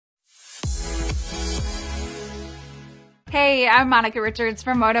Hey, I'm Monica Richards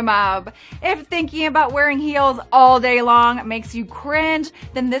from Motomob. If thinking about wearing heels all day long makes you cringe,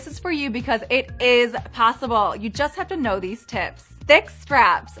 then this is for you because it is possible. You just have to know these tips. Thick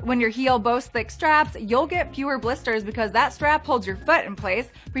straps. When your heel boasts thick straps, you'll get fewer blisters because that strap holds your foot in place,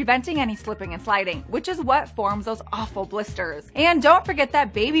 preventing any slipping and sliding, which is what forms those awful blisters. And don't forget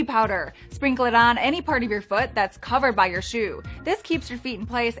that baby powder. Sprinkle it on any part of your foot that's covered by your shoe. This keeps your feet in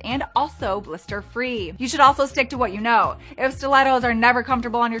place and also blister free. You should also stick to what you know. If stilettos are never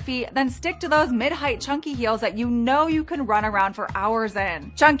comfortable on your feet, then stick to those mid-height chunky heels that you know you can run around for hours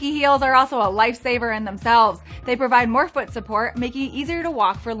in. Chunky heels are also a lifesaver in themselves. They provide more foot support, making it easier to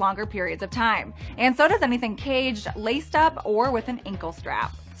walk for longer periods of time. And so does anything caged, laced up, or with an ankle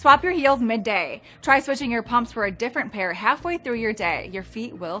strap. Swap your heels midday. Try switching your pumps for a different pair halfway through your day. Your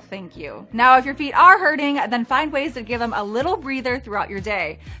feet will thank you. Now, if your feet are hurting, then find ways to give them a little breather throughout your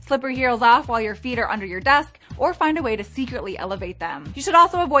day. Slip your heels off while your feet are under your desk, or find a way to secretly elevate them. You should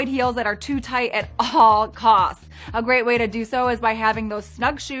also avoid heels that are too tight at all costs. A great way to do so is by having those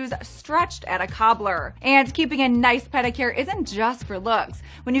snug shoes stretched at a cobbler. And keeping a nice pedicure isn't just for looks.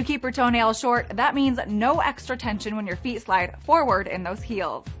 When you keep your toenails short, that means no extra tension when your feet slide forward in those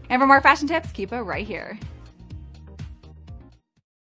heels. And for more fashion tips, keep it right here.